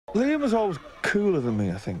Liam was always cooler than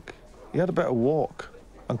me, I think. He had a better walk,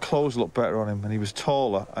 and clothes looked better on him, and he was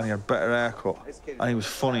taller, and he had better haircut, and he was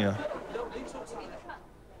funnier.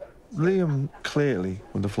 Liam clearly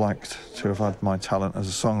would have liked to have had my talent as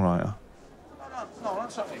a songwriter. No,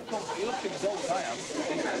 that's not it. You're looking as old as I am.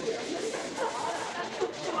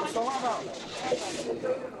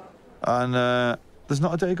 And there's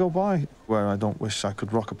not a day go by where I don't wish I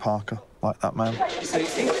could rock a parka like that man. So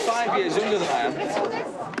he's 5 years younger than I am.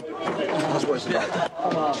 That's what it's about.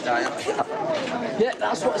 Yeah,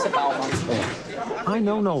 that's what it's about, man. I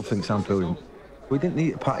know Noel thinks I'm brilliant. We didn't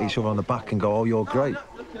need to pat each other on the back and go, oh, you're great.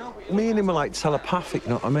 Me and him were like telepathic, you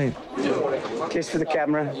know what I mean? Kiss for the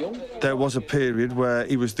camera. There was a period where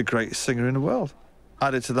he was the greatest singer in the world.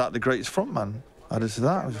 Added to that, the greatest frontman. Added to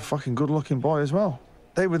that, he was a fucking good-looking boy as well.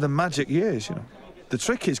 They were the magic years, you know. The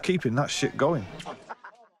trick is keeping that shit going.